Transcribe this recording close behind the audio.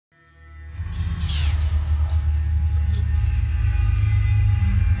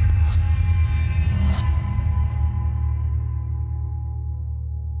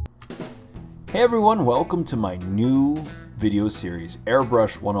Hey everyone, welcome to my new video series,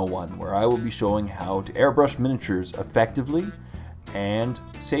 Airbrush 101, where I will be showing how to airbrush miniatures effectively and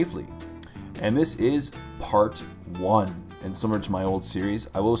safely. And this is part 1. And similar to my old series,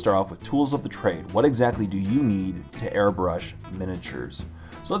 I will start off with tools of the trade. What exactly do you need to airbrush miniatures?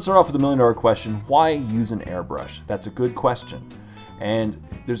 So let's start off with the million-dollar question, why use an airbrush? That's a good question. And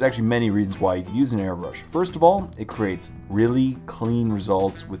there's actually many reasons why you could use an airbrush. First of all, it creates really clean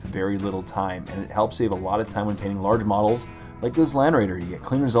results with very little time, and it helps save a lot of time when painting large models like this Land Raider. You get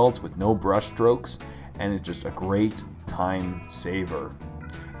clean results with no brush strokes, and it's just a great time saver.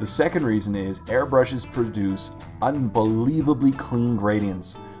 The second reason is airbrushes produce unbelievably clean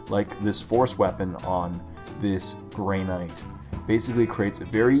gradients, like this Force weapon on this Grey Knight. Basically creates a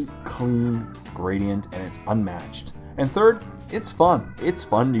very clean gradient, and it's unmatched. And third, it's fun. It's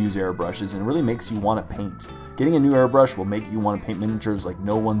fun to use airbrushes, and it really makes you want to paint. Getting a new airbrush will make you want to paint miniatures like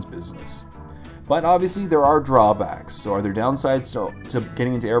no one's business. But obviously there are drawbacks. So are there downsides to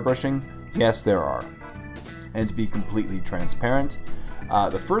getting into airbrushing? Yes, there are. And to be completely transparent,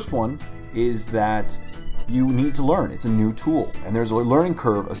 the first one is that you need to learn. It's a new tool, and there's a learning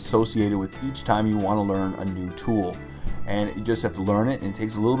curve associated with each time you want to learn a new tool. And you just have to learn it, and it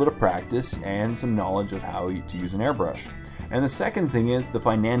takes a little bit of practice and some knowledge of how to use an airbrush. And the second thing is the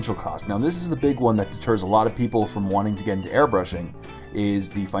financial cost. Now this is the big one that deters a lot of people from wanting to get into airbrushing, is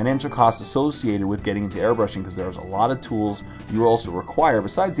the financial cost associated with getting into airbrushing, because there's a lot of tools you also require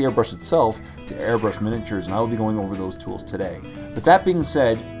besides the airbrush itself to airbrush miniatures, and I will be going over those tools today. But that being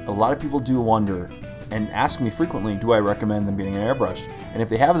said, a lot of people do wonder and ask me frequently, do I recommend them getting an airbrush? And if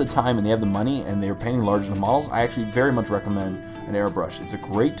they have the time and they have the money and they're painting larger models, I actually very much recommend an airbrush. It's a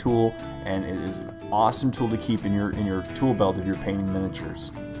great tool, and it is an awesome tool to keep in your tool belt if you're painting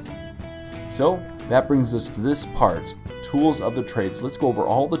miniatures. So that brings us to this part, tools of the trade. So let's go over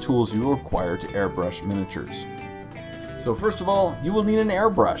all the tools you require to airbrush miniatures. So first of all, you will need an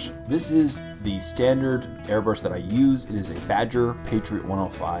airbrush. This is the standard airbrush that I use. It is a Badger Patriot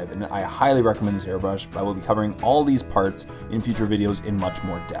 105, and I highly recommend this airbrush, but I will be covering all these parts in future videos in much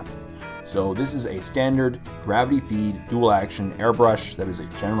more depth. So this is a standard gravity feed dual action airbrush that is a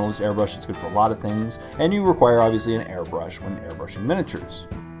generalist airbrush. It's good for a lot of things, and you require obviously an airbrush when airbrushing miniatures.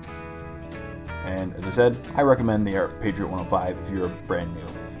 And as I said, I recommend the Patriot 105 if you're brand new.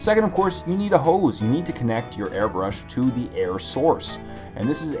 Second, of course, you need a hose. You need to connect your airbrush to the air source. And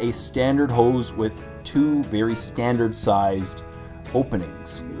this is a standard hose with two very standard sized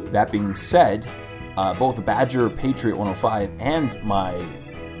openings. That being said, both the Badger Patriot 105 and my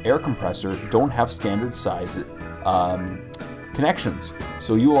air compressor don't have standard size connections.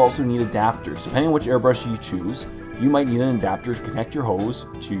 So you will also need adapters. Depending on which airbrush you choose, you might need an adapter to connect your hose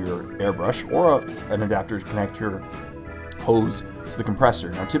to your airbrush, or an adapter to connect your hose to the compressor.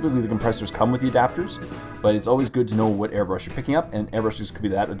 Now typically the compressors come with the adapters, but it's always good to know what airbrush you're picking up, and airbrushes could be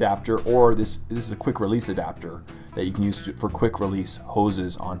that adapter, or this is a quick release adapter that you can use for quick release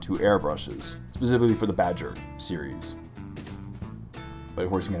hoses onto airbrushes, specifically for the Badger series. But of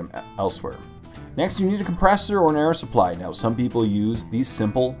course you can get them elsewhere. Next, you need a compressor or an air supply. Now, some people use these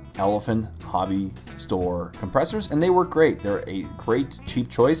simple Elephant hobby store compressors, and they work great. They're a great cheap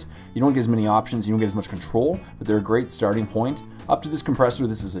choice. You don't get as many options, you don't get as much control, but they're a great starting point. Up to this compressor,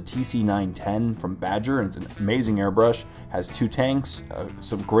 this is a TC910 from Badger, and it's an amazing airbrush. Has 2 tanks,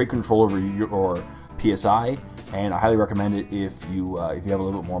 some great control over your PSI, and I highly recommend it if you have a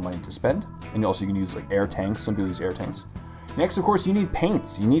little bit more money to spend. And also you can use like air tanks. Some people use air tanks. Next, of course, you need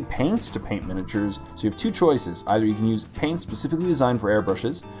paints. You need paints to paint miniatures, so you have 2 choices. Either you can use paints specifically designed for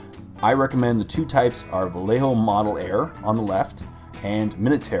airbrushes. I recommend the 2 types are Vallejo Model Air on the left and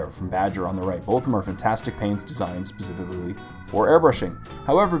Minotaur from Badger on the right. Both of them are fantastic paints designed specifically for airbrushing.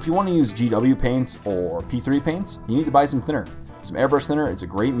 However, if you want to use GW paints or P3 paints, you need to buy some thinner. Some airbrush thinner. It's a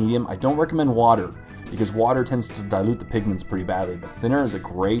great medium. I don't recommend water, because water tends to dilute the pigments pretty badly, but thinner is a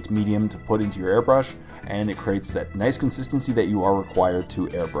great medium to put into your airbrush, and it creates that nice consistency that you are required to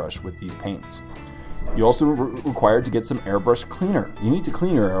airbrush with these paints. You also required to get some airbrush cleaner. You need to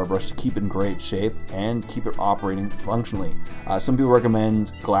clean your airbrush to keep it in great shape and keep it operating functionally. Some people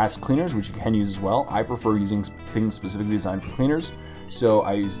recommend glass cleaners, which you can use as well. I prefer using things specifically designed for cleaners, so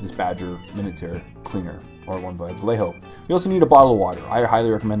I use this Badger Minotaur cleaner, or one by Vallejo. You also need a bottle of water. I highly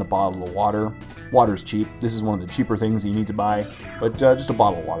recommend a bottle of water. Water is cheap. This is one of the cheaper things you need to buy, but just a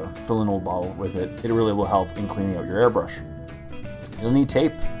bottle of water. Fill an old bottle with it. It really will help in cleaning out your airbrush. You'll need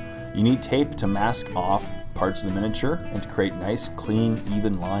tape. You need tape to mask off parts of the miniature and to create nice, clean,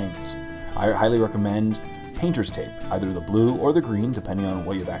 even lines. I highly recommend painter's tape, either the blue or the green, depending on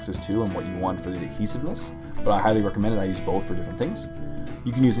what you have access to and what you want for the adhesiveness, but I highly recommend it. I use both for different things.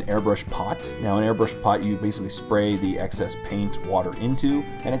 You can use an airbrush pot. Now an airbrush pot, you basically spray the excess paint water into,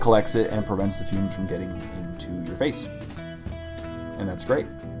 and it collects it and prevents the fumes from getting into your face. And that's great.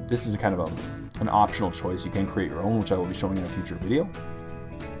 This is a kind of an optional choice. You can create your own, which I will be showing in a future video.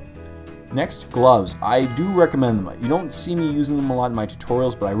 Next, gloves. I do recommend them. You don't see me using them a lot in my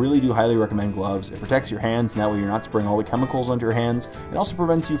tutorials, but I really do highly recommend gloves. It protects your hands, and that way you're not spraying all the chemicals onto your hands. It also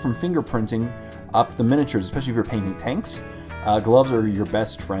prevents you from fingerprinting up the miniatures, especially if you're painting tanks. Gloves are your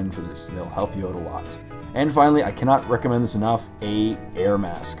best friend for this. They'll help you out a lot. And finally, I cannot recommend this enough, an air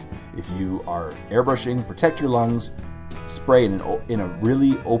mask. If you are airbrushing, protect your lungs, spray in a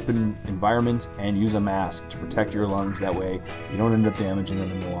really open environment, and use a mask to protect your lungs. That way you don't end up damaging them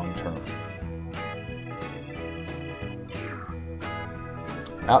in the long term.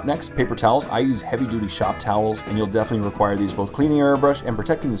 Up next, paper towels. I use heavy-duty shop towels, and you'll definitely require these both cleaning your airbrush and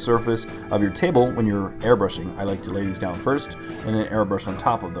protecting the surface of your table when you're airbrushing. I like to lay these down first and then airbrush on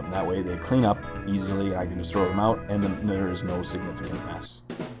top of them. That way they clean up easily, and I can just throw them out, and then there is no significant mess.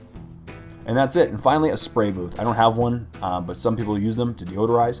 And that's it. And finally, a spray booth. I don't have one, but some people use them to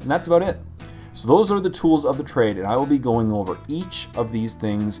deodorize, and that's about it. So those are the tools of the trade, and I will be going over each of these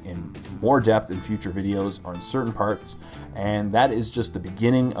things in more depth in future videos or in certain parts. And that is just the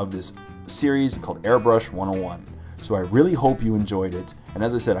beginning of this series called Airbrush 101. So I really hope you enjoyed it. And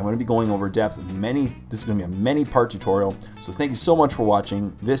as I said, I'm going to be going over depth of this is going to be a many-part tutorial. So thank you so much for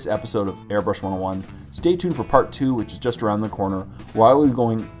watching this episode of Airbrush 101. Stay tuned for part 2, which is just around the corner, where I will be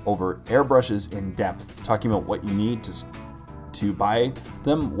going over airbrushes in depth, talking about what you need to buy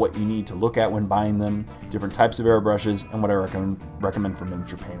them, what you need to look at when buying them, different types of airbrushes, and what I recommend for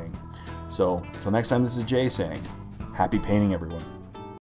miniature painting. So until next time, this is Jay saying, happy painting, everyone.